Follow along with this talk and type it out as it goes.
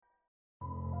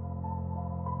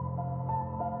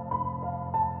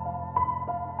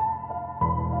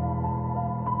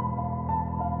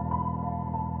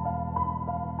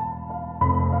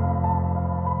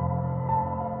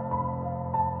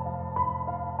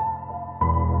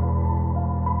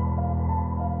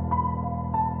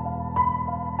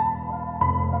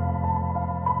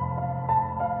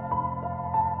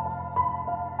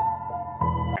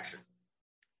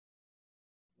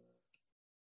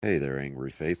Hey there,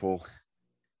 Angry Faithful.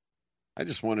 I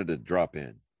just wanted to drop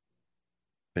in,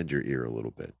 bend your ear a little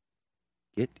bit,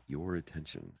 get your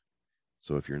attention.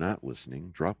 So if you're not listening,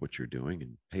 drop what you're doing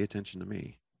and pay attention to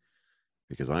me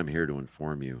because I'm here to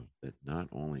inform you that not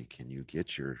only can you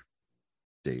get your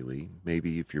daily,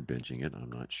 maybe if you're binging it,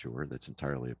 I'm not sure, that's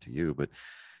entirely up to you, but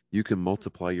you can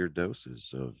multiply your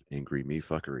doses of angry me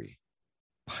fuckery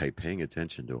by paying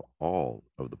attention to all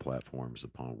of the platforms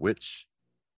upon which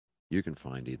you can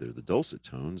find either the dulcet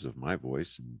tones of my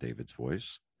voice and David's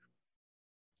voice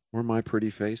or my pretty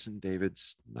face and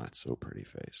David's not so pretty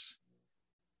face.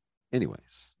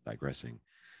 Anyways, digressing,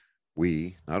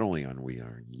 we not only on we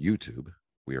are on YouTube,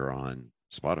 we are on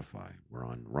Spotify, we're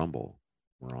on Rumble,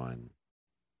 we're on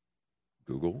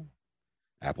Google,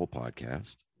 Apple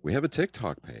Podcast. We have a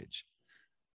TikTok page.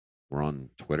 We're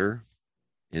on Twitter,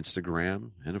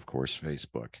 Instagram, and of course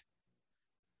Facebook.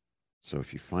 So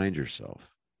if you find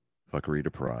yourself fuckery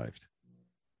deprived,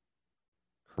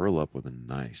 curl up with a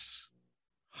nice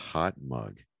hot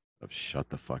mug of shut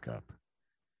the fuck up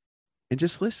and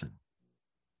just listen.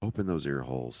 Open those ear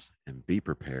holes and be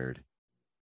prepared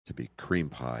to be cream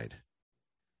pied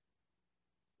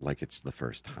like it's the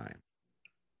first time.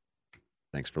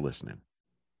 Thanks for listening.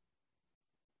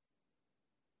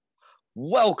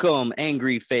 Welcome,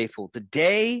 Angry Faithful.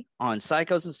 Today on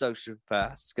Psychos and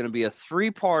Sociopaths, it's going to be a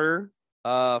three-parter.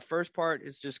 First part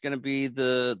is just going to be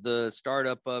the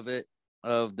startup of it,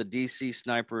 of the DC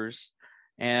snipers.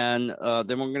 And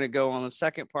then we're going to go on the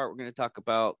second part. We're going to talk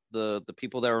about the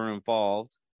people that were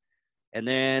involved. And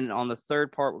then on the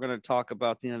third part, we're going to talk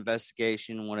about the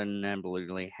investigation and what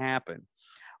inevitably happened.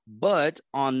 But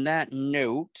on that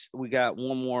note, we got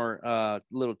one more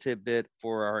little tidbit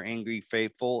for our Angry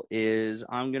Faithful is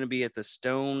I'm going to be at the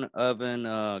Stone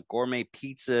Oven Gourmet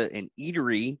Pizza and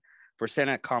Eatery for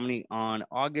stand-up comedy on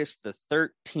August the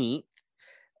 13th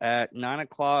at 9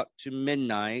 o'clock to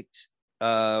midnight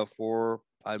for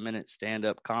 5-minute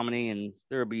stand-up comedy. And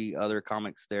there'll be other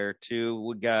comics there too.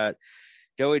 We got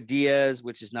Joey Diaz,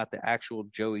 which is not the actual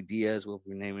Joey Diaz, what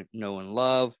we name it, know and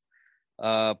love.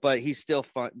 But he's still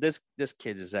fun. This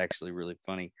kid is actually really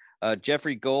funny.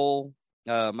 Jeffrey Gold,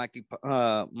 Michael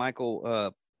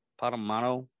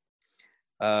Patamano,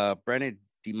 Brennan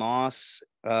DeMoss,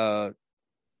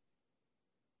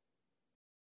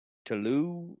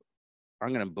 Tulu.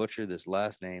 I'm gonna butcher this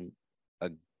last name.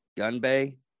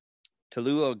 Gunbay,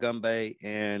 Tulu Gunbay,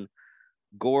 and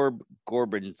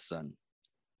Gorbinson.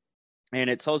 And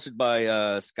it's hosted by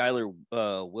Skylar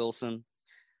Wilson.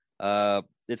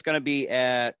 It's going to be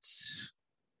at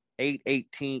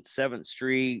 818 7th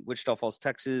Street, Wichita Falls,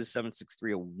 Texas,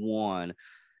 76301.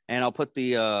 And I'll put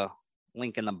the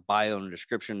link in the bio and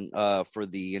description for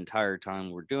the entire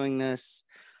time we're doing this.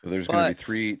 So there's going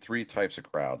to be three types of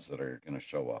crowds that are going to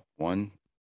show up. One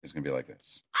is going to be like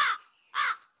this.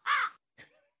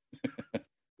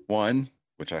 One,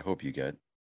 which I hope you get,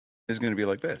 is going to be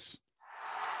like this.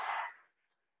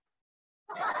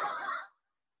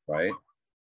 Right?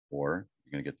 Or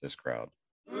you're going to get this crowd.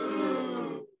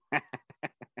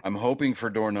 I'm hoping for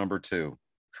door number two.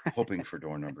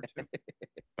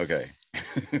 Okay.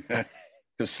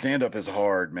 Because stand-up is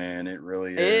hard, man. It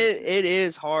really is. It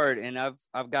is hard. And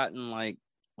I've gotten like,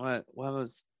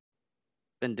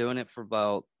 been doing it for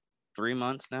about 3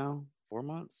 months now, 4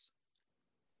 months.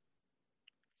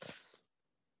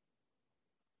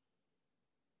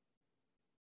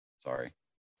 Sorry.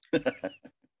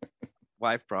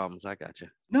 Wife problems. I got you.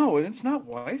 No, it's not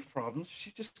wife problems.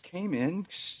 She just came in.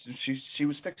 She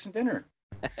was fixing dinner.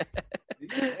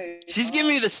 She's giving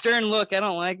me the stern look. I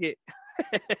don't like it.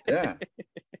 Yeah.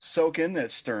 Soak in that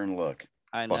stern look.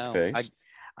 I know.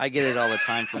 I get it all the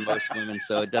time from most women,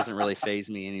 so it doesn't really faze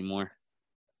me anymore.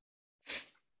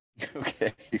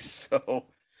 Okay, so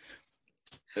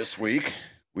this week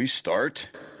we start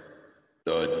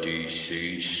the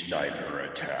DC sniper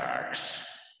attacks.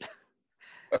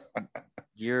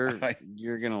 You're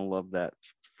gonna love that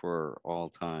for all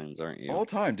times, aren't you? All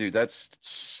time, dude. That's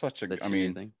such a. That's I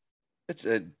mean, thing. it's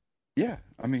a. Yeah,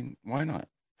 I mean, why not?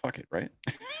 Fuck it, right?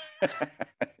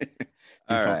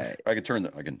 All right. I can turn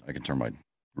I can turn my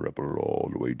rubber all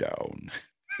the way down.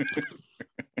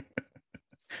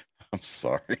 I'm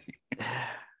sorry.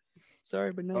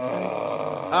 Sorry, but no sorry.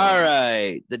 All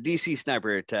right. The DC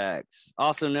sniper attacks,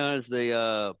 also known as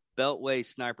the Beltway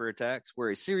sniper attacks,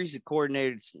 were a series of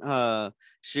coordinated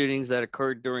shootings that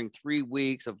occurred during 3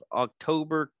 weeks of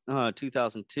October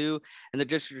 2002 in the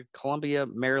District of Columbia,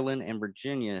 Maryland, and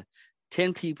Virginia.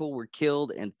 10 people were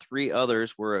killed and 3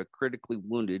 others were critically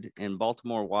wounded in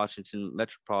Baltimore, Washington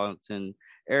metropolitan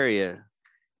area.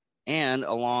 And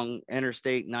along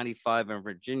Interstate 95 in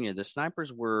Virginia, the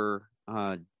snipers were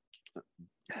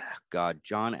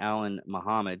John Allen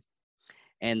Muhammad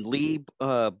and Lee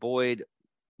Boyd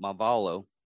Mavalo.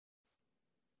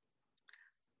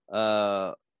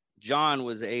 John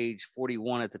was age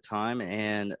 41 at the time,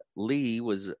 and Lee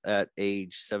was at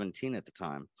age 17 at the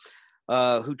time,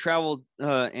 who traveled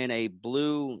in a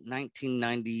blue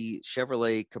 1990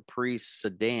 Chevrolet Caprice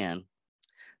sedan.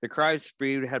 The crime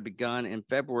spree had begun in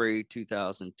February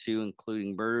 2002,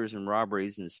 including murders and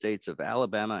robberies in the states of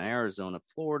Alabama, Arizona,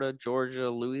 Florida, Georgia,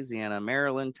 Louisiana,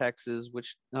 Maryland, Texas,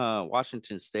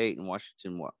 Washington State, and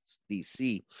Washington,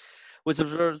 D.C., which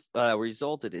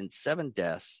resulted in 7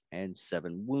 deaths and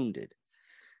 7 wounded.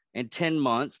 In 10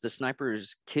 months, the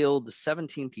snipers killed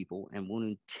 17 people and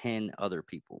wounded 10 other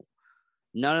people.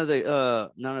 None of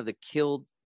the killed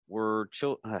were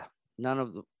none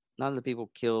of the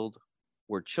people killed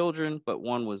were children, but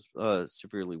one was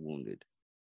severely wounded.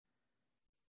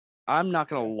 I'm not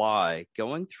gonna lie,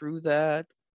 going through that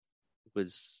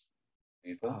was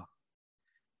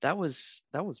that was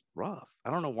rough.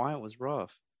 I don't know why it was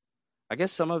rough. I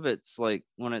guess some of it's like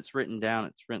when it's written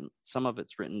down, some of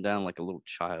it's written down like a little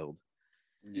child.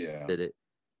 Yeah. Did it?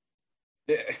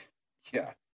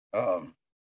 Yeah.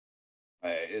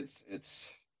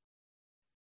 It's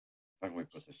how can we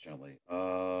put this gently?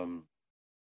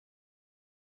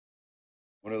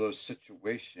 One of those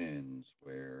situations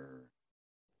where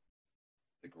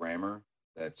the grammar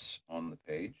that's on the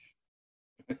page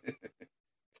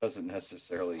doesn't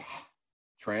necessarily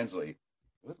translate.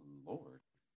 Good Lord.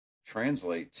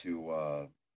 Translate to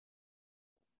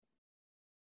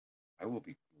I will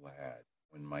be glad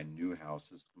when my new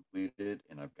house is completed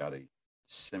and I've got a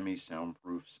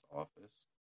semi-soundproof office.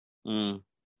 Mm.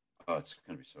 Oh, it's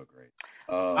going to be so great.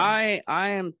 I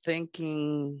am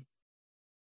thinking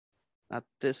not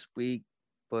this week,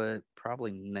 but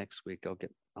probably next week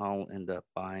I'll end up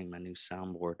buying my new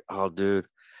soundboard. Oh, dude,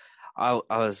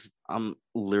 I'm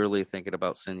literally thinking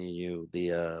about sending you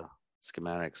the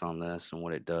schematics on this and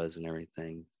what it does and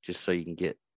everything, just so you can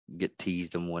get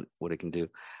teased on what it can do.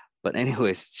 But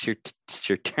anyways, it's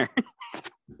your turn.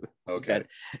 Okay.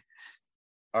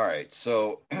 All right.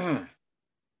 So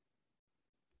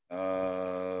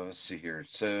let's see here.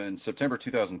 So in September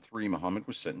 2003, Muhammad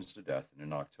was sentenced to death, and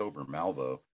in October,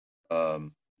 Malvo, a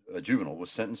juvenile, was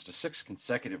sentenced to 6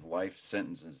 consecutive life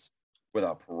sentences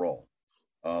without parole.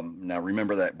 Now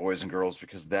remember that, boys and girls,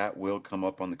 because that will come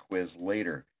up on the quiz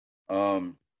later. Let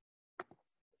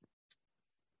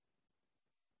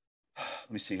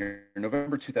me see here. In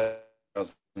November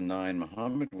 2009,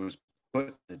 Muhammad was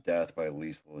put to death by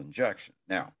lethal injection.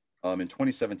 Now, in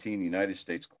 2017, the United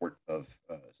States Court of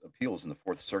Appeals in the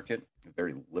Fourth Circuit, a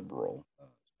very liberal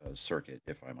circuit,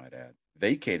 if I might add,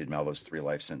 vacated Malvo's 3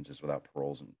 life sentences without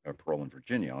parole in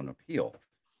Virginia on appeal.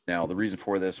 Now, the reason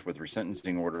for this, with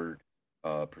resentencing ordered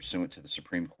pursuant to the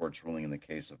Supreme Court's ruling in the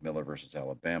case of Miller versus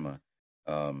Alabama,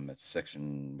 that's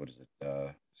section, what is it?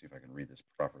 See if I can read this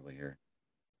properly here.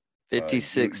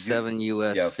 56.7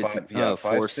 U.S. Yeah,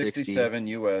 567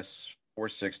 U.S.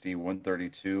 460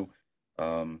 132.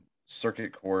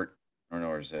 Circuit Court,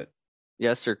 or is it?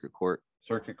 Yeah, Circuit Court.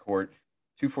 Circuit Court,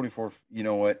 244. You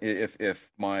know what? If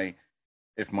my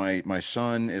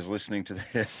son is listening to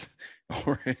this,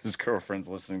 or his girlfriend's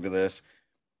listening to this,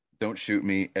 don't shoot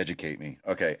me. Educate me.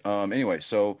 Okay. Anyway,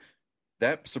 so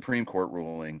that Supreme Court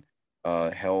ruling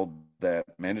held that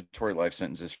mandatory life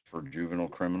sentences for juvenile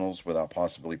criminals without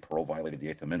possibly parole violated the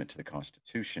Eighth Amendment to the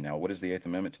Constitution. Now, what is the Eighth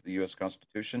Amendment to the U.S.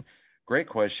 Constitution? Great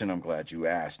question. I'm glad you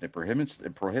asked. It prohibits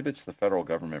the federal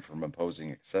government from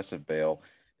imposing excessive bail,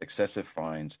 excessive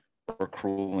fines, or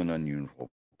cruel and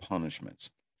unusual punishments.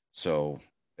 So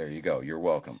there you go. You're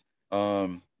welcome.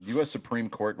 U.S. Supreme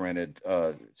Court granted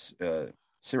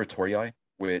certiorari,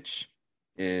 which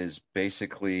is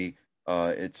basically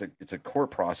it's a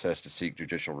court process to seek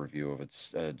judicial review of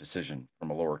its decision from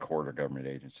a lower court or government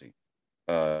agency.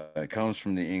 It comes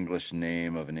from the English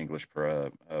name of an English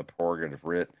prerogative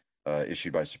writ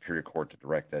issued by Superior Court to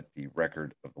direct that the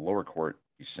record of the lower court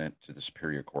be sent to the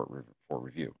Superior Court for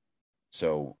review.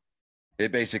 So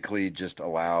it basically just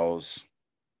allows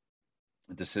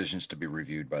decisions to be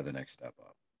reviewed by the next step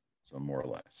up. So more or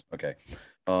less. Okay.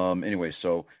 Anyway,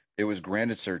 so it was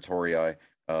granted certiorari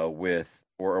with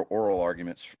oral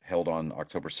arguments held on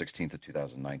October 16th of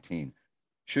 2019.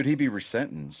 Should he be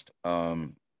resentenced,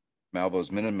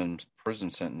 Malvo's minimum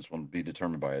prison sentence will be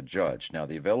determined by a judge. Now,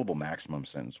 the available maximum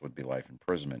sentence would be life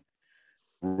imprisonment.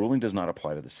 Ruling does not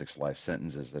apply to the 6 life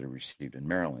sentences that he received in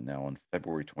Maryland. Now, on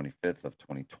February 25th of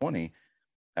 2020,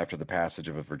 after the passage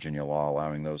of a Virginia law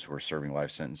allowing those who are serving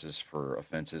life sentences for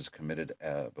offenses committed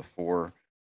before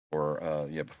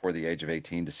the age of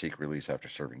 18 to seek release after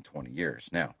serving 20 years.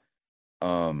 Now,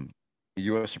 the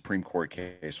U.S. Supreme Court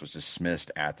case was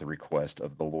dismissed at the request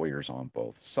of the lawyers on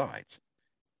both sides.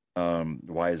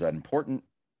 Why is that important?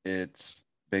 It's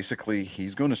basically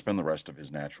he's going to spend the rest of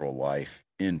his natural life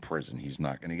in prison. He's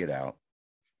not going to get out.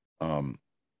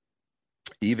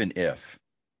 Even if,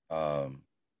 no,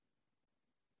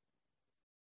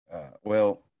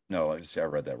 I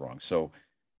read that wrong. So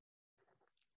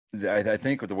I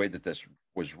think with the way that this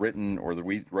was written, or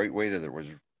the right way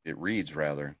that it reads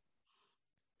rather,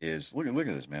 is look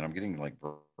at this, man. I'm getting like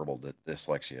verbal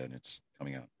dyslexia, and it's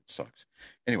coming out. It sucks.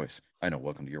 Anyways, I know.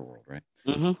 Welcome to your world, right?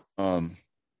 Mm-hmm.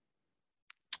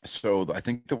 So I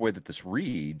think the way that this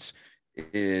reads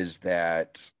is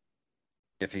that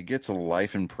if he gets a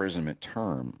life imprisonment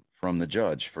term from the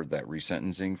judge for that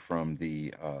resentencing from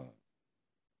the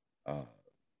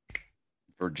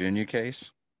Virginia case,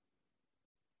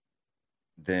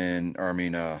 then, or I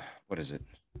mean, what is it?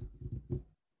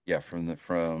 Yeah, from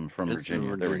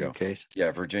Virginia. There we go. Case. Yeah,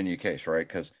 Virginia case, right?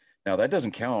 Because now that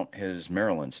doesn't count his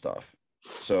Maryland stuff.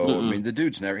 So I mean, the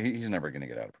dude's he's never going to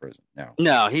get out of prison now.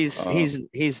 No, he's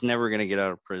never going to get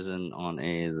out of prison on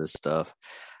any of this stuff.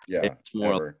 Yeah, it's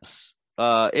more or less,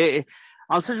 on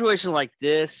a situation like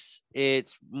this,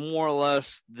 it's more or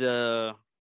less the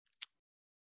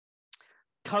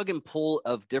tug and pull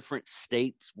of different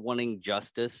states wanting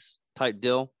justice type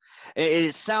deal.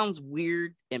 It sounds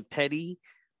weird and petty,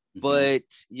 but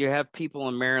you have people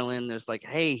in Maryland. There's like,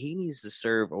 hey, he needs to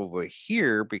serve over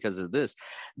here because of this.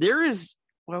 There is,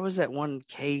 what was that one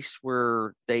case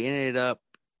where they ended up,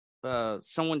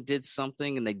 someone did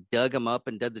something and they dug him up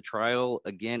and did the trial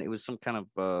again. It was some kind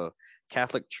of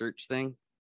Catholic church thing.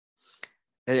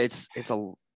 It's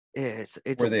where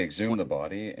they exhumed the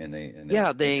body and they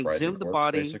exhumed the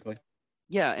body basically.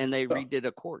 Yeah, and they redid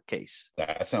a court case.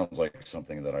 That sounds like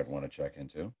something that I'd want to check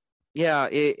into. Yeah,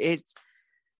 it's.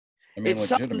 I mean,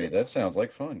 legitimately, that sounds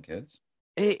like fun, kids.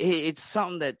 It's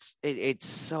something that's it's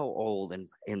so old and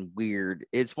weird.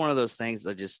 It's one of those things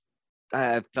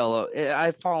I've fallen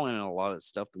in a lot of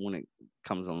stuff when it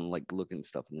comes on like looking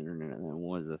stuff on the internet, and that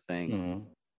was the thing. Mm-hmm.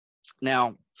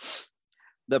 Now,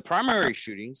 the primary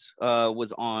shootings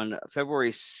was on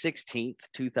February 16th,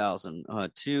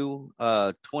 2002.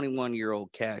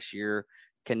 21-year-old cashier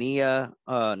Kenia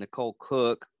Nicole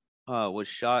Cook was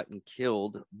shot and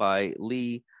killed by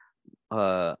Lee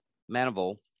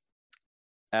Manival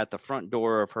at the front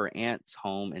door of her aunt's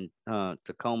home in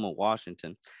Tacoma,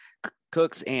 Washington.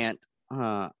 Cook's aunt,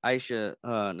 Aisha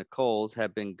Nichols,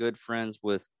 had been good friends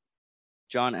with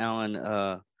John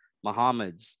Allen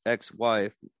Muhammad's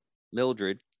ex-wife,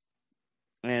 Mildred,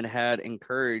 and had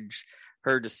encouraged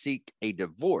her to seek a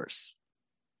divorce.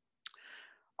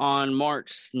 On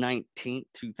March 19th,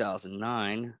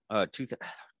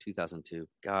 2002,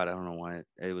 God, I don't know why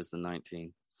it was the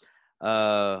 19th.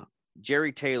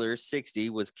 Jerry Taylor, 60,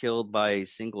 was killed by a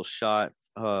single shot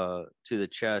to the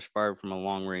chest fired from a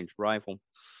long-range rifle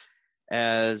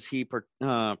as he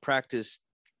practiced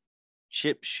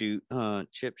chip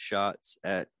shots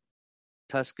at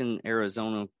Tuscan,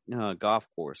 Arizona golf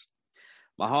course.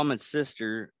 Muhammad's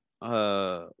sister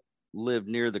lived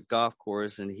near the golf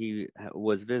course, and he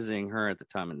was visiting her at the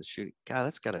time of the shooting. God,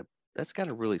 that's gotta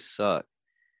really suck,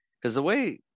 because the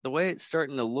way it's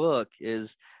starting to look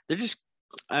is they're just.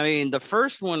 I mean, the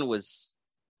first one was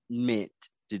meant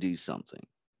to do something.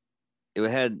 It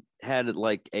had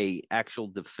like a actual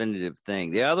definitive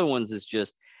thing. The other ones is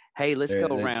just, hey, let's go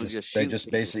around and just shoot. They just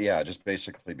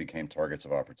basically became targets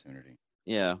of opportunity.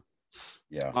 Yeah.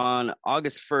 Yeah. On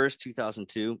August 1st,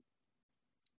 2002,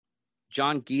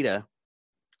 John Gita,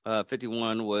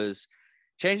 51, was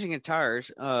changing a tire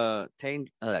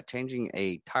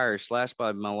slashed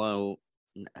by Malo.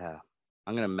 I'm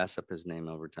going to mess up his name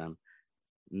over time.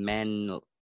 Malvo.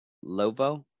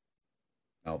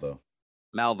 Okay,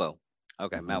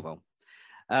 Malvo.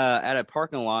 At a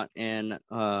parking lot in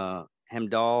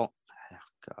Hamdall.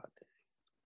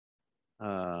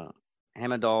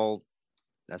 Hamadal.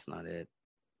 That's not it.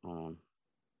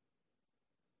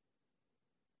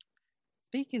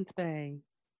 Speaking Spain.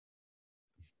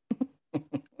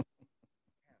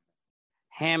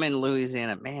 Hammond,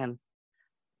 Louisiana. Man.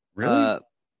 Really?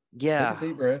 Yeah. Take a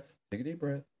deep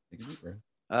breath.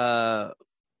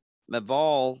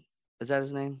 Maval, is that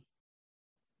his name?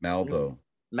 Malvo.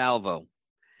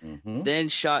 Then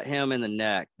shot him in the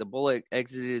neck. The bullet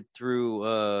exited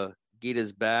through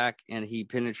Gita's back, and he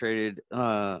pretended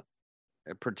to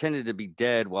be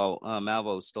dead while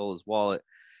Malvo stole his wallet.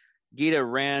 Gita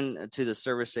ran to the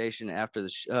service station after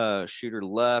the shooter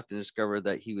left and discovered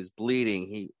that he was bleeding.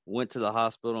 He went to the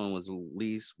hospital and was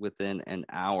released within an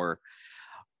hour.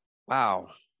 Wow,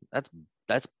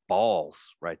 that's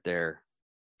balls right there.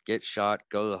 Get shot,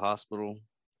 go to the hospital,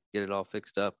 get it all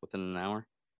fixed up within an hour.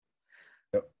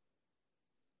 Yep.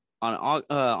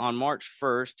 On March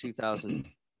 1st,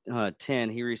 2010,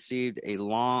 he received a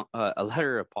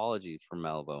letter of apology from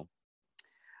Malvo.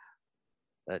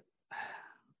 That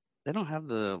they don't have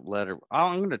the letter.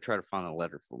 I'm going to try to find a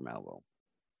letter for Malvo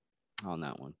on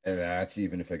that one. And that's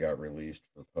even if it got released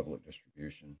for public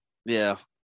distribution. Yeah.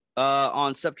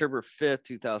 On September 5th,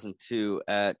 2002,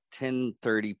 at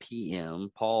 10:30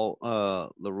 p.m., Paul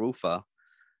LaRufa,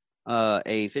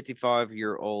 a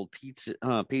 55-year-old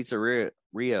pizzeria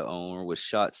owner, was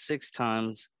shot 6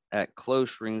 times at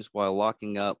close range while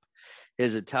locking up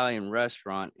his Italian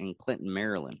restaurant in Clinton,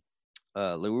 Maryland.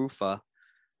 LaRufa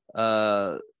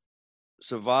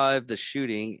survived the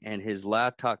shooting, and his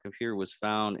laptop computer was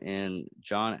found in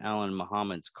John Allen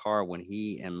Muhammad's car when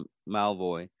he and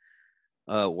Malvoy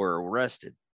were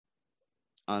arrested.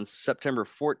 On September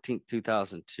 14th,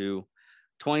 2002,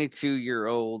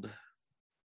 22-year-old.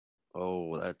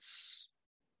 That's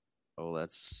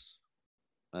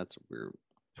weird.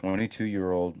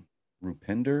 22-year-old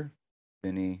Rupinder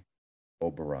Benny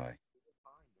Oberoi.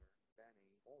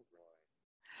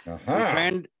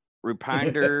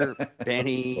 Rupinder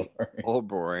Benny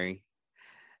Oberoi,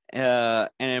 an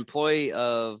employee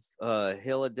of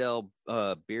Hilladale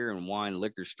Beer and Wine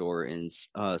Liquor Store in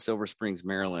Silver Springs,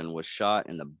 Maryland, was shot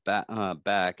in the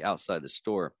back outside the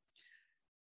store.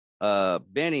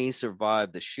 Benny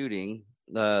survived the shooting.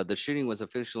 The shooting was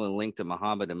officially linked to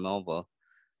Muhammad and Melva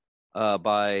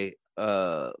by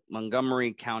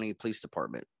Montgomery County Police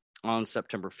Department. On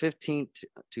September 15th,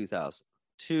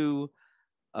 2002,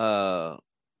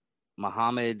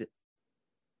 Muhammad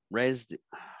God,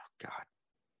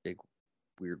 big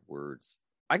weird words.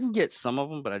 I can get some of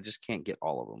them, but I just can't get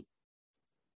all of them.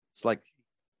 It's like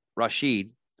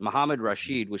Muhammad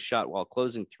Rashid was shot while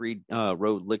closing Three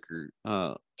Road Liquors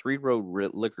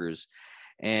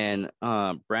in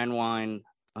Brandywine,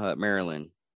 Maryland.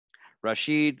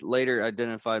 Rashid later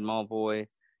identified Malvoy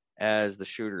as the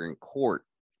shooter in court.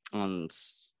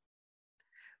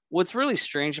 What's really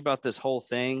strange about this whole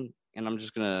thing, and I'm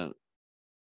just gonna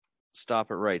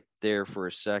stop it right there for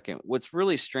a second. What's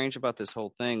really strange about this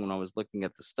whole thing, when I was looking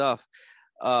at the stuff,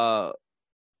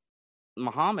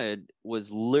 Muhammad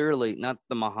was literally not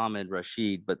the Muhammad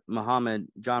Rashid, but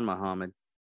John Muhammad.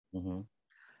 Mm-hmm.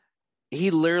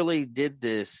 He literally did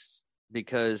this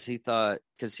because he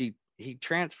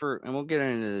transferred, and we'll get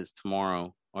into this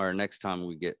tomorrow or next time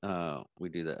we do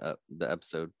the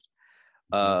episode.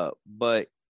 But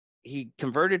he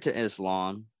converted to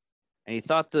Islam, and he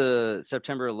thought the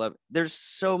September 11th. There's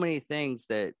so many things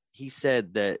that he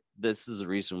said that this is the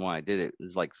reason why I did it. It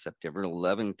was like September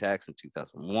 11 attacks in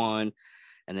 2001,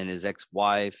 and then his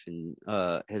ex-wife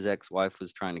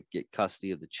was trying to get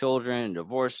custody of the children and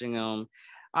divorcing them.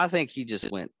 I think he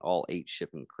just went all ape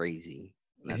shipping crazy.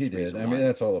 He did. I mean,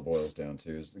 that's all it boils down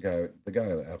to is the guy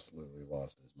absolutely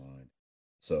lost his mind.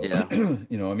 So, yeah.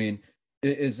 I mean,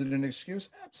 is it an excuse?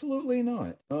 Absolutely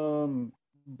not.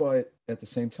 But at the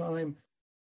same time,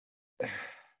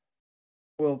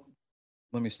 well,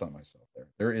 let me stop myself there.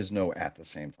 There is no at the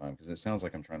same time, because it sounds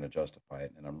like I'm trying to justify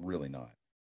it, and I'm really not.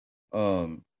 I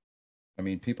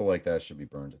mean, people like that should be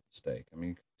burned at the stake. I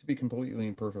mean, to be completely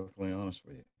and perfectly honest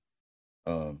with you,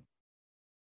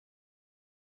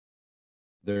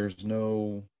 there's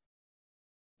no,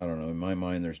 I don't know, in my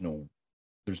mind, there's no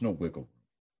wiggle room.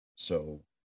 So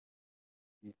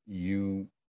you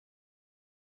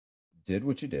did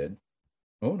what you did.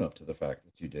 Own up to the fact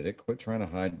that you did it. Quit trying to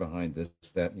hide behind this,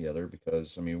 that, and the other,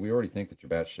 because, I mean, we already think that you're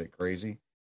batshit crazy.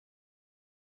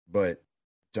 But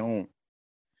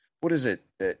what is it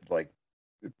that, like,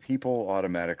 people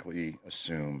automatically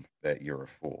assume that you're a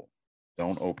fool?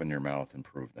 Don't open your mouth and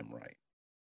prove them right.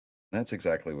 And that's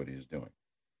exactly what he's doing.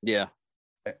 Yeah.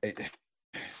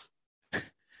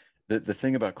 The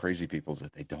thing about crazy people is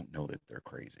that they don't know that they're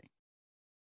crazy.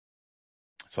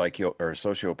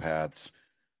 Sociopaths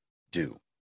do,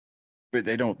 but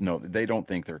they don't know. They don't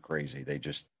think they're crazy. They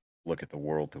just look at the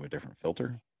world through a different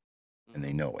filter, and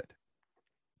they know it.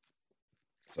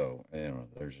 So,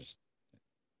 there's just,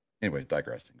 anyway,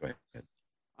 digressing. Go ahead.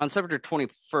 On September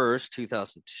 21st,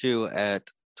 2002, at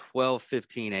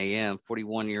 12:15 a.m.,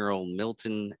 41-year-old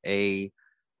Milton A.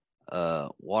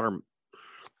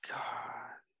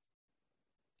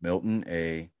 Milton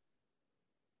A.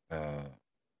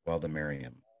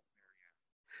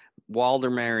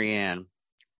 Waldemarian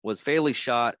was fatally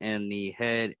shot in the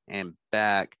head and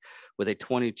back with a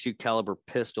 22 caliber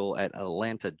pistol at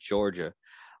Atlanta, Georgia.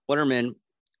 Waterman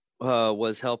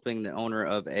was helping the owner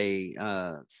of a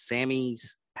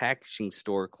Sammy's packaging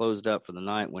store closed up for the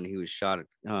night when he was shot.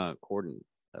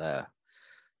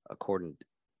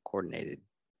 Coordinated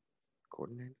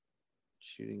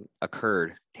shooting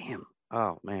occurred. Damn.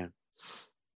 Oh man.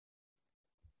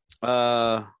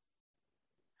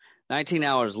 19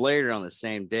 hours later on the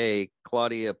same day,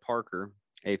 Claudia Parker,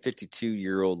 a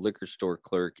 52-year-old liquor store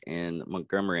clerk in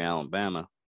Montgomery, Alabama,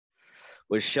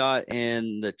 was shot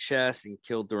in the chest and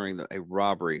killed during a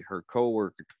robbery. Her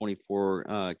co-worker, 24,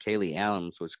 Kaylee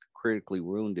Adams, was critically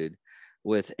wounded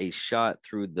with a shot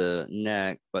through the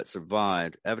neck, but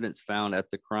survived. Evidence found at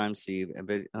the crime scene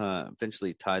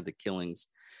eventually tied the killings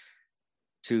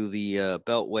to the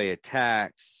Beltway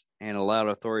attacks and allowed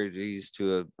authorities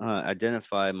to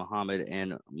identify Muhammad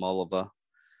and Mulava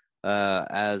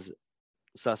as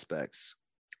suspects.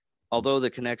 Although the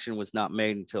connection was not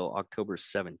made until October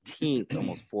 17th,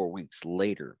 almost 4 weeks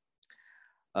later.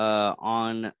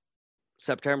 On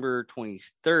September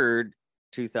 23rd,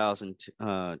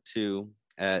 2002,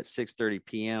 at 6:30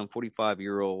 p.m.,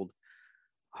 45-year-old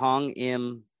Hong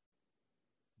M.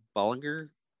 Bollinger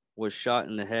was shot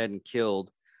in the head and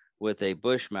killed with a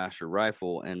Bushmaster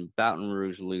rifle in Baton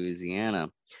Rouge,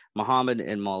 Louisiana. Muhammad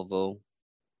and Malvo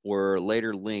were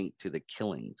later linked to the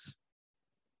killings.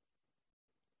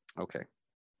 Okay.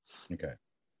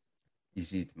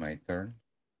 Is it my turn?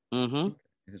 Mm-hmm.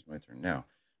 It is my turn now.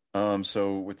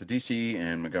 So with the DC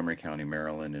and Montgomery County,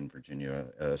 Maryland, and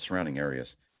Virginia surrounding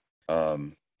areas,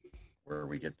 where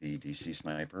we get the DC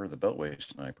sniper, the Beltway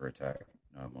sniper attack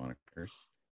monikers,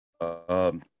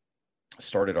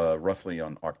 started roughly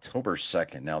on October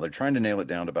 2nd. Now they're trying to nail it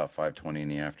down to about 5:20 in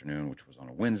the afternoon, which was on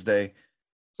a Wednesday,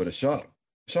 but a shot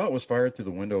was fired through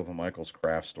the window of a Michael's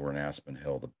craft store in Aspen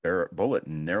Hill. The bullet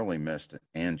narrowly missed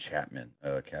Ann Chapman,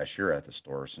 a cashier at the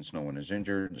store. Since no one is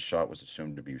injured, the shot was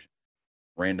assumed to be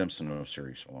random, so no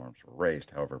serious alarms were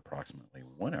raised. However, approximately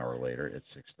 1 hour later at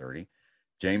 6:30,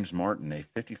 James Martin, a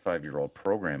 55-year-old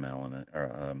program analyst,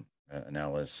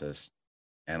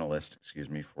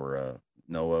 for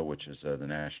NOAA, which is the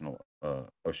National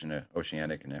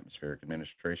Oceanic and Atmospheric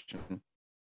Administration.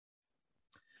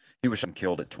 He was shot and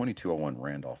killed at 2201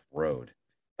 Randolph Road.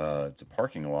 It's a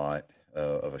parking lot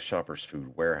of a Shoppers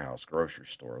Food Warehouse grocery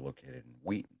store located in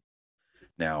Wheaton.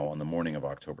 Now, on the morning of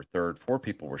October 3rd, 4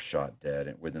 people were shot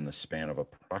dead within the span of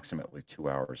approximately 2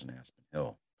 hours in Aspen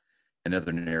Hill and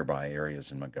other nearby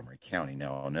areas in Montgomery County.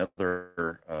 Now,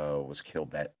 another was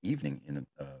killed that evening in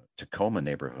the Tacoma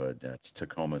neighborhood. That's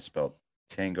Tacoma spelled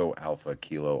Tango Alpha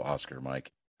Kilo Oscar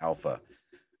Mike Alpha,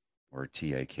 or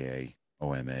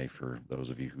TAKOMA for those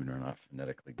of you who are not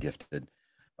phonetically gifted,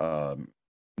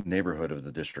 neighborhood of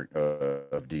the district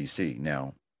of DC.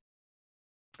 Now,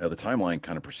 the timeline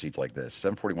kind of proceeds like this.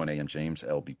 7:41 a.m., James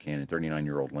L. Buchanan,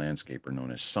 39-year-old landscaper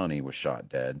known as Sonny, was shot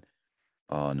dead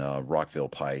on Rockville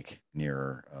Pike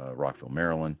near Rockville,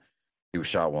 Maryland. He was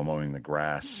shot while mowing the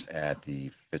grass at the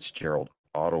Fitzgerald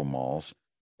Auto Malls.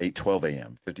 8:12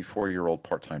 a.m., 54-year-old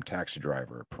part-time taxi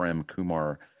driver Prem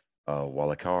Kumar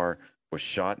Walekar was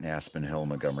shot in Aspen Hill,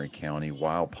 Montgomery County,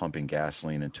 while pumping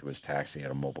gasoline into his taxi at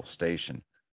a mobile station.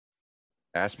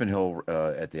 Aspen Hill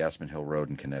at the Aspen Hill Road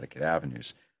and Connecticut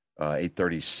Avenues.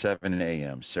 8:37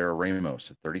 a.m. Sarah Ramos,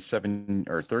 a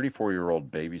 34-year-old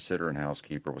babysitter and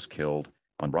housekeeper, was killed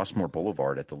on Rossmore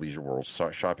Boulevard at the Leisure World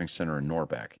Shopping Center in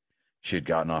Norbeck. She had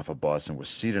gotten off a bus and was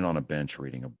seated on a bench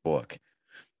reading a book.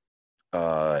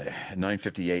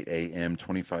 9:58 a.m.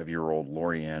 25-year-old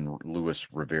Lorianne Lewis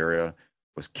Rivera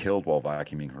was killed while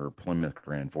vacuuming her Plymouth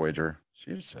Grand Voyager.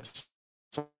 She's a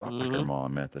soccer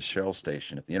mom at the Shell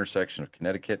station at the intersection of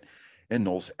Connecticut and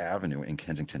Knowles Avenue in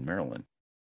Kensington, Maryland.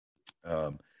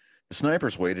 The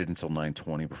snipers waited until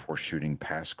 9:20 before shooting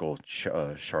Pascal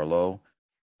Charlot,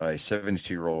 a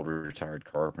 72-year-old retired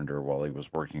carpenter, while he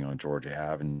was working on Georgia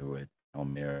Avenue at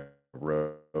Elmira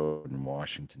Road in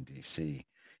Washington, D.C.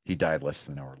 He died less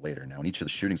than an hour later. Now, in each of the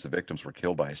shootings, the victims were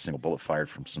killed by a single bullet fired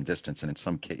from some distance, and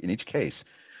in each case,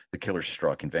 the killer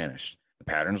struck and vanished. The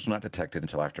pattern was not detected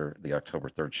until after the October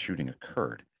 3rd shooting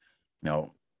occurred.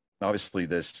 Now, obviously,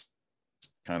 this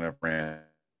kind of ran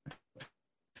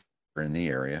in the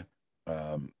area,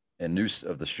 and news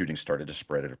of the shooting started to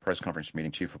spread. At a press conference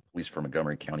meeting, Chief of Police for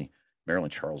Montgomery County,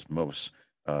 Maryland, Charles Mose,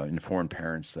 informed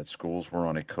parents that schools were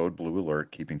on a code blue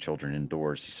alert, keeping children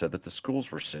indoors. He said that the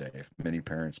schools were safe. Many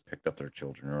parents picked up their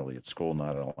children early at school,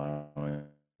 not allowing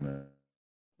them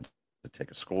to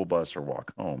take a school bus or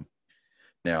walk home.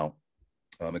 Now,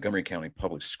 Montgomery County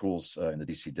Public Schools in the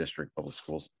DC District Public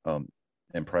Schools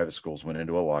and private schools went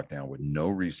into a lockdown with no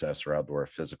recess or outdoor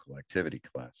physical activity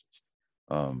classes.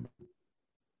 Other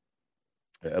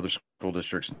school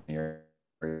districts in the area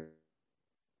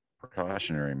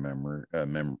precautionary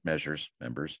measures,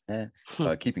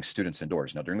 keeping students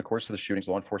indoors. Now, during the course of the shootings,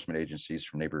 law enforcement agencies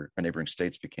from neighboring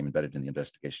states became embedded in the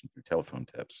investigation through telephone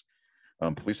tips.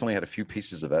 Police only had a few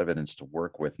pieces of evidence to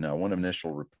work with. Now, one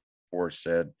initial report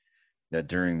said that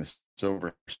during the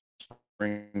Silver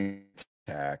Spring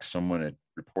attack, someone had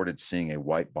reported seeing a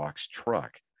white box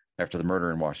truck. After the murder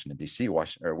in Washington, D.C.,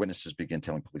 witnesses began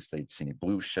telling police they'd seen a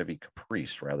blue Chevy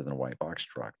Caprice rather than a white box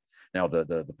truck. Now,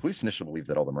 the police initially believed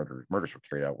that all the murders were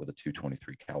carried out with a .223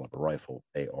 caliber rifle,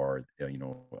 AR,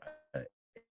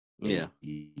 Yeah.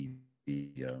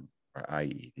 Or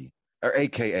IED, or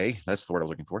AKA, that's the word I was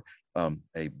looking for,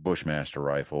 a Bushmaster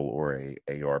rifle or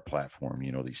a AR platform,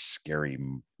 these scary,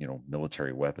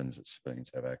 military weapons that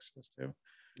civilians have access to.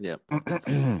 Yep.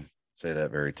 Say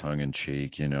that very tongue in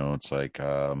cheek, it's like,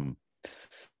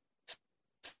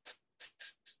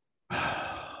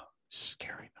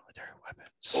 scary military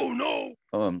weapons. Oh no.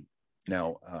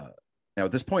 Now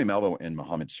at this point, Malvo and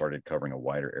Muhammad started covering a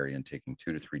wider area and taking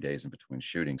 2 to 3 days in between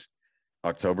shootings.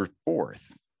 October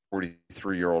 4th,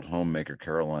 43-year-old homemaker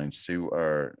Caroline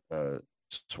Sewell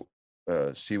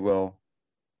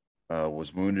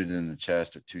was wounded in the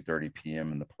chest at 2:30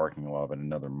 p.m. in the parking lot at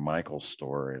another Michaels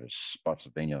store at a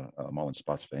Spotsylvania mall in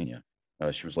Spotsylvania.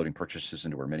 She was loading purchases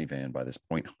into her minivan. By this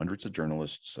point, hundreds of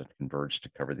journalists had converged to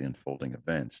cover the unfolding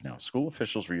events. Now, school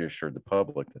officials reassured the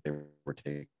public that they were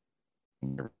taking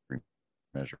every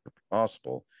measure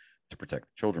possible to protect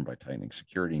the children by tightening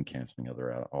security and canceling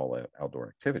all outdoor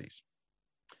activities.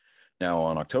 Now,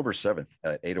 on October 7th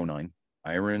at 8:09,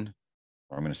 Iran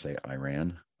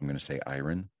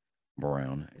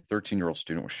Brown, a 13-year-old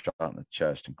student, was shot in the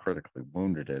chest and critically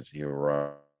wounded as he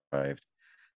arrived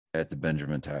at the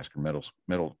Benjamin Tasker Middle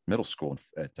School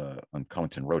on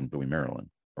Collington Road in Bowie, Maryland,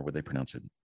 or would they pronounce it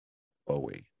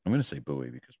Bowie? I'm going to say Bowie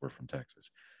because we're from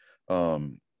Texas,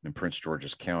 in Prince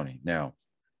George's County. Now,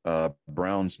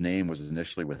 Brown's name was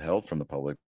initially withheld from the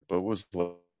public, but was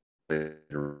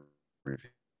later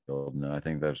revealed, and I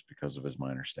think that's because of his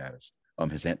minor status.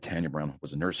 His Aunt Tanya Brown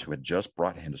was a nurse who had just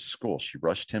brought him to school. She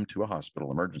rushed him to a hospital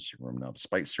emergency room. Now,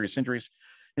 despite serious injuries,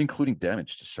 including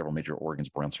damage to several major organs,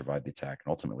 Brown survived the attack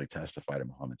and ultimately testified at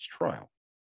Muhammad's trial.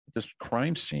 At this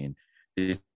crime scene,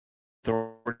 the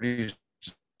authorities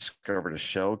discovered a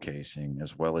shell casing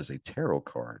as well as a tarot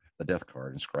card, a death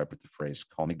card inscribed with the phrase,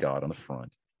 "Call me God," on the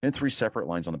front, and 3 separate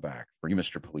lines on the back. For you,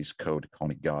 Mr. Police Code, call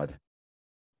me God.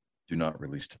 Do not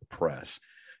release to the press.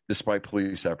 Despite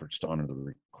police efforts to honor the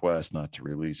request not to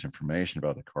release information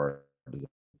about the card to the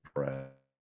press,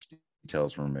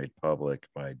 details were made public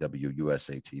by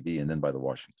WUSA TV and then by the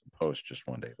Washington Post just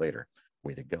one day later.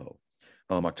 Way to go.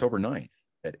 October 9th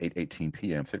at 8:18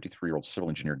 p.m., 53-year-old civil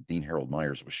engineer Dean Harold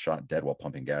Myers was shot dead while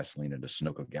pumping gasoline at a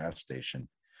Sunoco gas station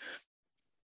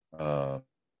on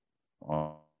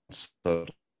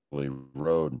Studley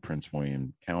Road in Prince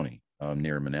William County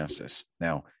near Manassas.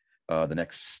 Now, the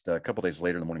next couple days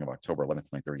later, in the morning of October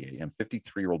 11th, 9:30 a.m.,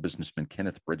 53-year-old businessman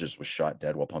Kenneth Bridges was shot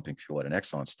dead while pumping fuel at an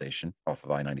Exxon station off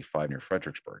of I-95 near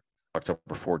Fredericksburg. October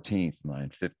 14th,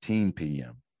 9:15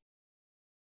 p.m.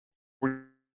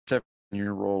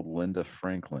 47-year-old Linda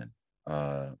Franklin,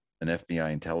 an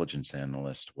FBI intelligence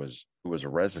analyst who was a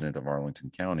resident of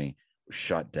Arlington County, was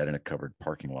shot dead in a covered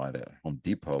parking lot at Home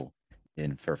Depot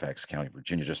in Fairfax County,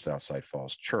 Virginia, just outside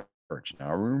Falls Church. Now,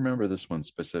 I remember this one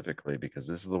specifically because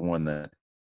this is the one that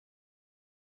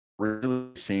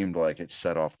really seemed like it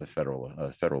set off the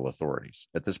federal authorities.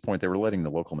 At this point, they were letting the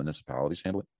local municipalities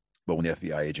handle it. But when the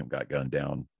FBI agent got gunned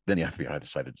down, then the FBI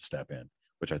decided to step in,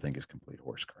 which I think is complete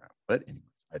horse crap. But anyways,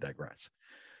 I digress.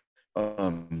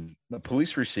 The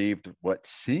police received what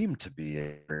seemed to be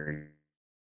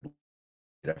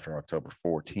after October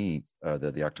 14th,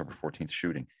 the October 14th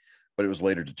shooting. But it was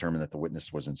later determined that the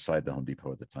witness was inside the Home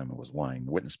Depot at the time and was lying.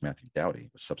 The witness, Matthew Dowdy,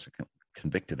 was subsequently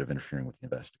convicted of interfering with the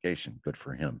investigation. Good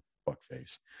for him,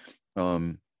 fuckface.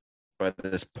 By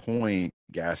this point,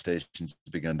 gas stations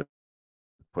began to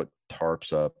put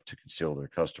tarps up to conceal their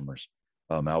customers.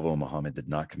 Malvo Muhammad did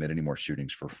not commit any more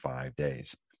shootings for 5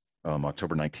 days.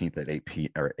 October 19th at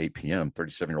 8 p.m.,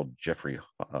 37-year-old Jeffrey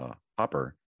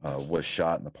Hopper was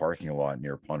shot in the parking lot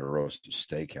near Ponderosa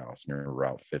Steakhouse near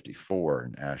Route 54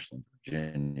 in Ashland,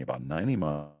 Virginia, about 90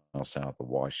 miles south of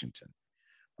Washington.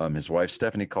 His wife,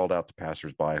 Stephanie, called out to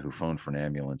passersby who phoned for an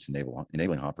ambulance,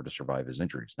 enabling Hopper to survive his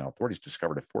injuries. Now, authorities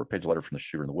discovered a 4-page letter from the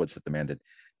shooter in the woods that demanded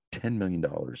 $10 million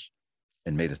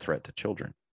and made a threat to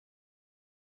children.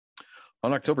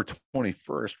 On October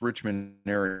 21st, Richmond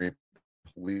area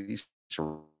police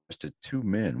arrested two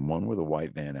men, one with a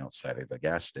white van outside of a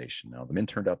gas station. Now, the men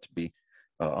turned out to be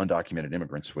undocumented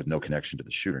immigrants with no connection to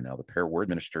the shooter. Now, the pair were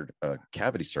administered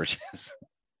cavity searches.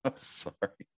 I'm sorry.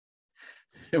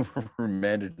 And were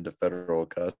remanded into federal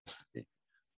custody,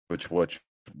 which was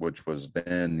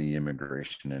then the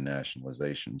Immigration and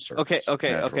Nationalization Service.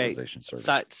 Okay. Service.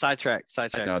 Sidetrack.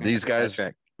 Now, these guys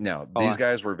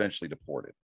were eventually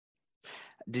deported.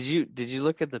 Did you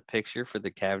look at the picture for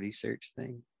the cavity search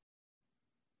thing?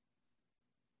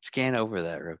 Scan over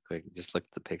that real quick. Just look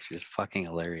at the picture. It's fucking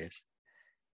hilarious.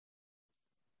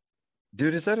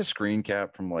 Dude, is that a screen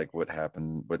cap from like what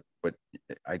happened? What Look,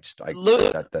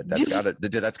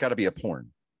 that's gotta be a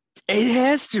porn. It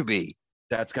has to be.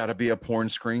 That's gotta be a porn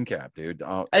screen cap, dude.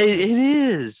 It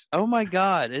is. Oh my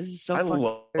god. This is so I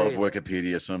love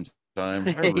Wikipedia sometimes. I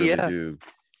really do.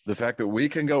 The fact that we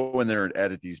can go in there and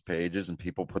edit these pages and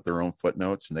people put their own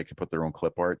footnotes and they can put their own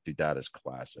clip art, dude, that is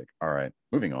classic. All right,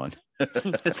 moving on.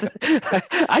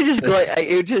 I just like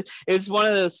it's one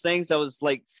of those things I was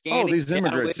like scanning. Oh, these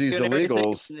immigrants, these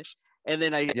illegals, and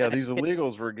then these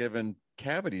illegals were given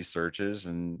cavity searches,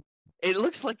 and it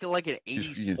looks like an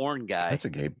 80s porn guy. That's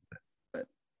a gay,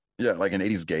 yeah, like an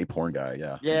 80s gay porn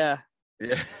guy. Yeah.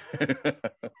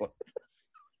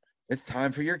 It's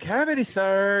time for your cavity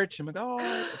search. Oh my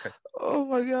god! Okay. Oh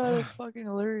my god, that's fucking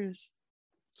hilarious.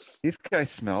 These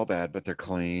guys smell bad, but they're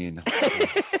clean.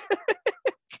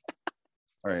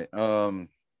 All right. Wow.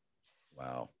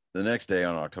 The next day,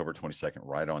 on October 22nd,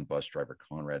 ride-on bus driver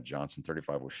Conrad Johnson,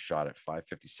 35, was shot at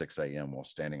 5:56 a.m. while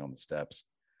standing on the steps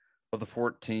of the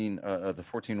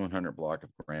 14100 block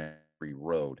of Grand Prix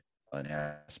Road on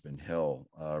Aspen Hill.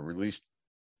 Released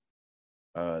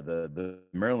the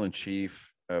Maryland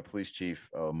police chief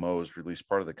Mose released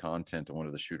part of the content of one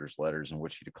of the shooter's letters in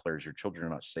which he declares, "Your children are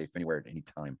not safe anywhere at any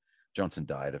time." Johnson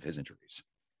died of his injuries.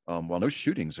 While no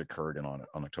shootings occurred on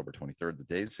October 23rd, the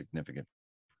day is significant for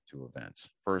two events.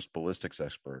 First, ballistics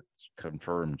experts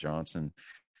confirmed Johnson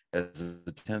as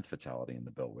the 10th fatality in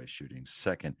the Beltway shootings.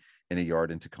 Second, in a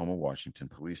yard in Tacoma, Washington,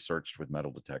 police searched with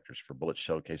metal detectors for bullet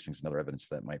shell casings and other evidence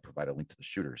that might provide a link to the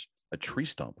shooters. A tree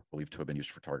stump believed to have been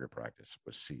used for target practice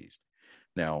was seized.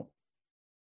 Now,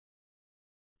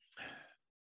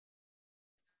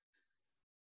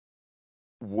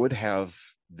 would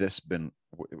this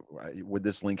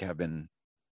link have been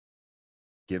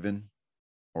given,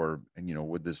 or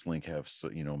would this link have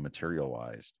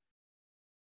materialized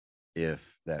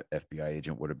if that FBI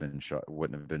agent wouldn't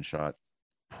have been shot?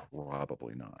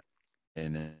 Probably not.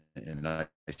 And I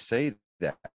say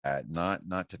that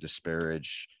not to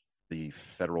disparage the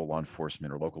federal law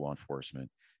enforcement or local law enforcement,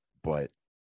 but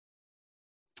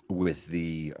with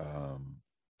the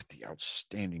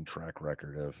outstanding track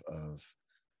record of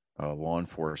law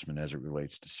enforcement as it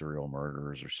relates to serial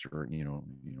murders or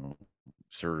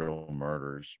serial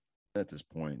murders at this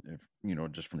point, if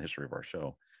just from the history of our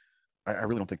show, I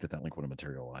really don't think that link would have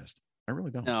materialized. I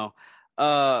really don't. No,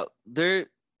 they're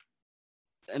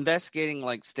investigating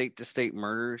like state to state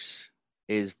murders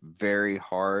is very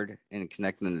hard in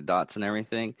connecting the dots and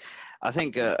everything. I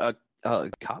think a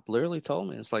cop literally told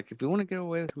me, it's like, if you want to get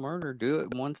away with murder, do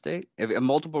it in one state. If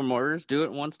multiple murders, do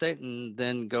it in one state and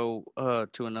then go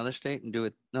to another state and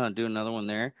do another one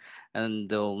there, and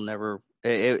they'll never.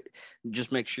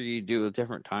 Just make sure you do a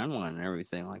different timeline and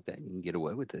everything like that. You can get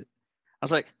away with it. I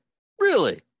was like,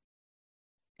 really?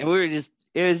 And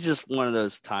it was just one of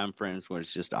those time frames where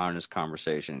it's just honest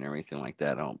conversation and everything like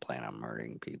that. I don't plan on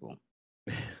murdering people.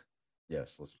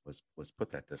 Yes, let's put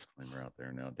that disclaimer out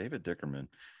there now. David Dickerman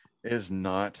is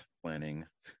not planning.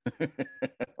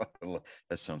 That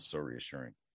sounds so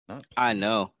reassuring. I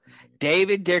know.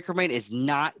 David Dickerman is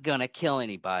not gonna kill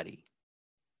anybody.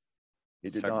 He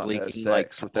did not have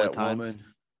sex with that woman,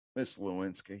 Miss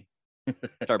Lewinsky.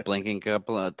 Start blinking a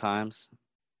couple of times.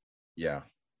 Yeah,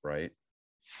 right.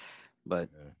 But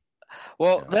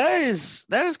well, that is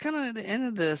kind of the end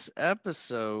of this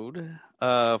episode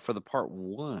for the part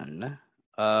one.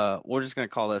 We're just gonna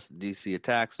call this DC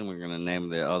attacks, and we're gonna name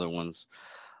the other ones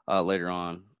later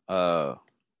on.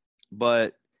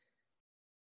 But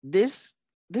this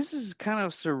is kind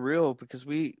of surreal because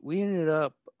we ended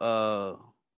up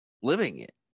living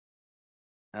it.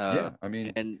 Yeah, I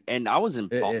mean, and I was in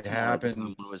Baltimore it happened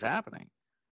when it was happening.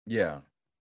 Yeah,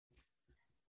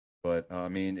 but I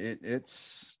mean,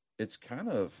 it's kind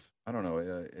of, I don't know.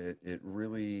 It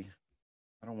really,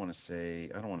 I don't want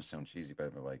to sound cheesy,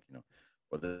 but like,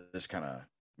 well, this kind of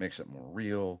makes it more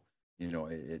real.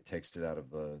 It takes it out of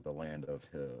the land of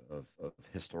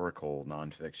historical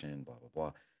nonfiction, blah blah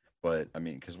blah. But I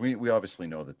mean, because we obviously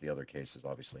know that the other cases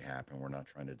obviously happen. We're not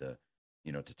trying to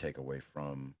to take away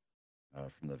from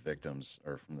from the victims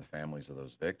or from the families of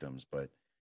those victims. But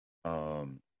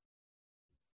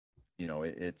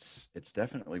it's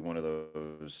definitely one of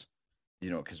those,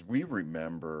 because I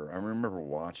remember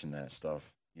watching that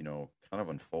stuff, kind of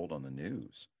unfold on the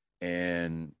news,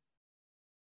 and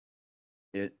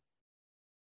it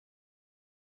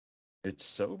it's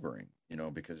sobering,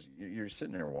 because you're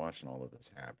sitting there watching all of this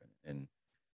happen, and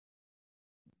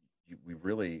we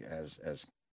really, as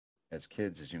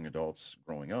kids, as young adults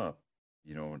growing up,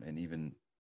 and even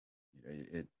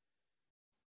it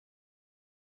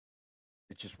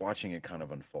it's just watching it kind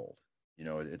of unfold.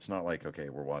 It's not like, okay,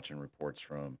 we're watching reports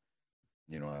from,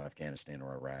 Afghanistan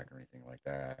or Iraq or anything like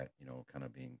that, kind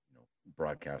of being,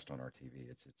 broadcast on our TV.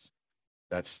 It's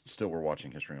that's still, we're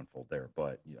watching history unfold there.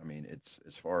 But I mean, it's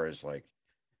as far as like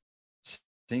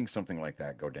seeing something like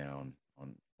that go down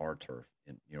on our turf,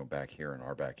 in, back here in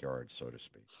our backyard, so to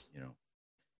speak.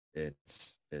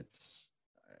 It's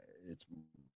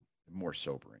more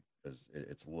sobering because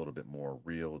it's a little bit more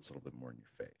real. It's a little bit more in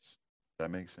your face. Does that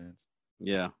make sense?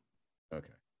 Yeah. Okay.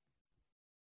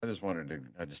 I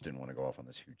just didn't want to go off on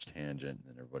this huge tangent and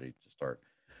then everybody just start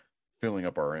filling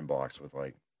up our inbox with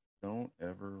like, don't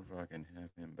ever fucking have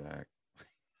him back.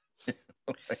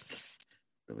 Like,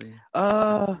 really?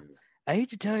 I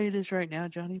hate to tell you this right now,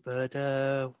 Johnny, but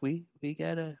we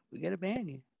gotta ban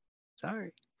you.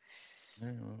 Sorry.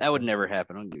 Yeah, well, That would never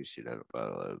happen. I don't give a shit about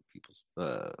other people's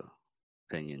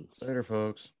opinions. later,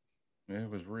 folks. Yeah, it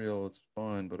was real. It's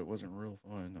fun, but it wasn't real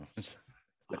fun.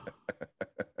 No.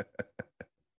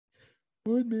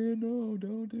 What, man? No,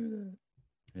 don't do that.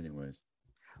 Anyways.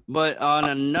 But on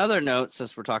another note,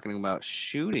 since we're talking about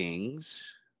shootings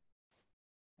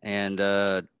and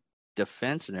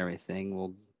defense and everything,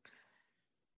 well,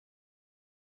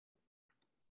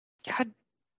 God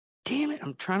damn it,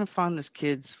 I'm trying to find this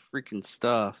kid's freaking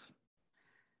stuff.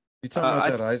 You talking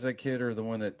about that Isaac kid, or the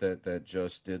one that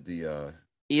just did the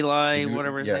Eli,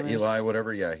 whatever his name is? Eli,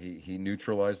 whatever. Yeah, he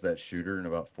neutralized that shooter in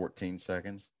about 14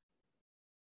 seconds.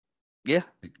 Yeah,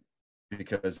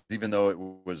 because even though it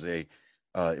was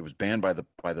banned by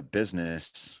the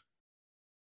business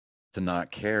to not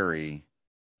carry,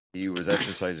 he was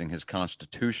exercising his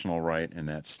constitutional right in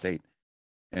that state,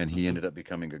 and he ended up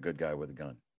becoming a good guy with a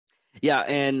gun. Yeah,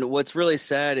 and what's really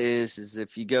sad is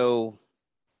if you go,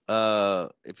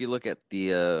 if you look at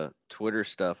the Twitter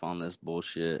stuff on this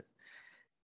bullshit,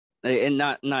 and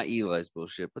not Eli's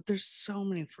bullshit, but there's so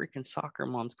many freaking soccer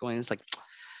moms going. It's like,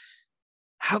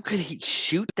 how could he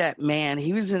shoot that man?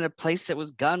 He was in a place that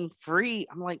was gun free.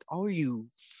 I'm like, are you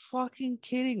fucking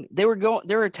kidding me?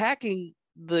 They're attacking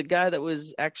the guy that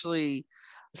was actually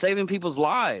saving people's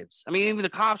lives. I mean, even the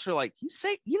cops are like, he's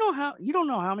saved. You don't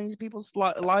know how many people's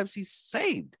lives he's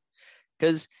saved,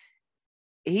 because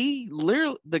he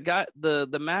literally, the guy,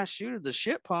 the mass shooter, the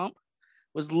shit pump,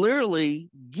 was literally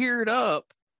geared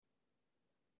up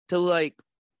to like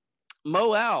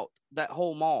mow out that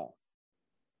whole mall.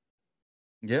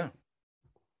 Yeah.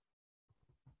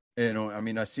 I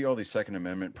mean, I see all these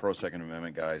pro Second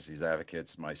Amendment guys, these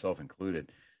advocates, myself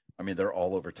included. I mean, they're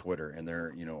all over Twitter and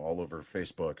they're, all over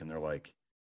Facebook, and they're like,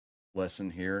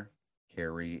 lesson here,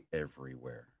 carry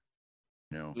everywhere.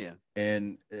 Yeah.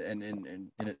 And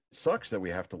it sucks that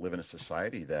we have to live in a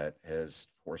society that has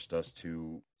forced us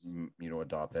to,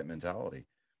 adopt that mentality.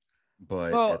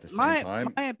 But at the same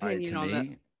time, my opinion on that,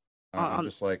 I'm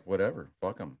just like, whatever,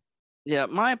 fuck them. Yeah,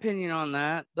 my opinion on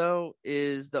that, though,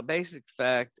 is the basic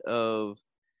fact of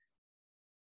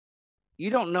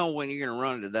you don't know when you're going to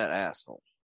run into that asshole.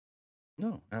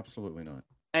 No, absolutely not.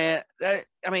 And that,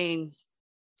 I mean,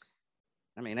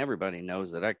 everybody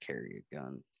knows that I carry a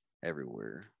gun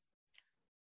everywhere.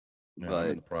 Yeah, but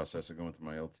I'm in the process of going through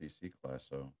my LTC class,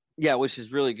 so yeah, which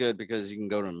is really good because you can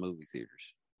go to the movie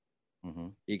theaters. Mm-hmm.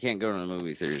 You can't go to the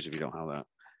movie theaters if you don't have that.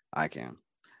 I can,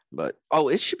 but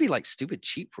it should be like stupid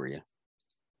cheap for you.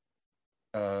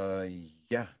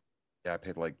 Yeah, I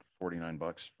paid like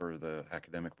 $49 for the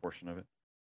academic portion of it.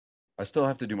 I still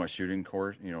have to do my shooting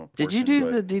course, Did you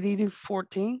do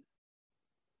 14?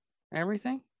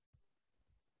 Everything?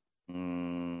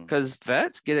 Because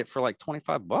vets get it for like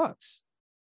 $25.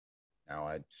 No,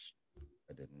 I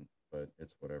didn't, but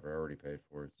it's whatever. I already paid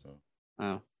for it, so.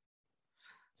 Oh.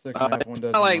 6.5, one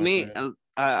dozen. Not like me.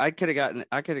 I could have gotten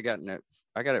it.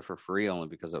 I got it for free only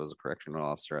because I was a correctional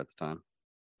officer at the time.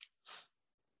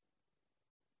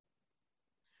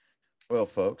 Well,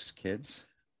 folks, kids,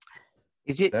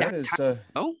 is it that time?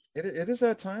 It is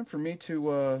that time for me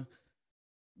to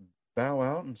bow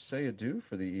out and say adieu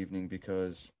for the evening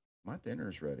because my dinner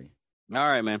is ready. All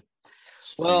right, man.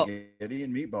 Spaghetti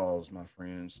and meatballs, my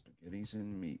friends. Spaghettis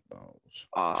and meatballs.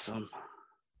 Awesome.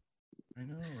 I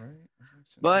know, right?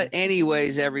 But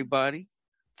anyways, everybody,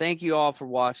 thank you all for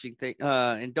watching.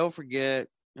 And don't forget,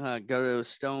 go to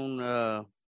Stone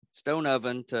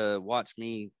Oven to watch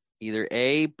me either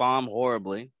A, bomb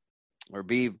horribly, or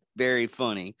B, very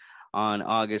funny on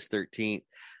August 13th,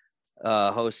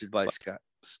 hosted by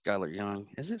Skylar Young.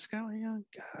 Is it Skylar Young?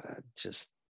 God,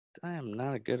 I am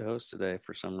not a good host today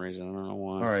for some reason. I don't know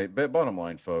why. All right, but bottom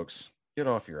line, folks, get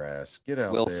off your ass. Get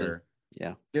out Wilson. there.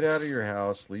 Yeah. Get out of your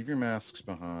house. Leave your masks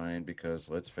behind because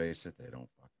let's face it, they don't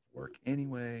fucking work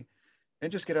anyway. And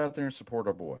just get out there and support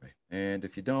our boy. And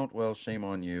if you don't, well, shame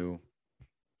on you.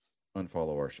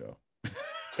 Unfollow our show.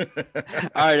 All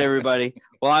right, everybody.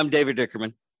 Well, I'm David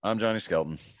Dickerman. I'm Johnny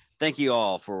Skelton. Thank you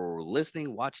all for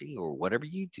listening, watching, or whatever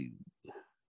you do.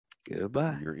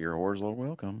 Goodbye. Your ear whores are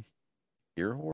welcome. Ear whores.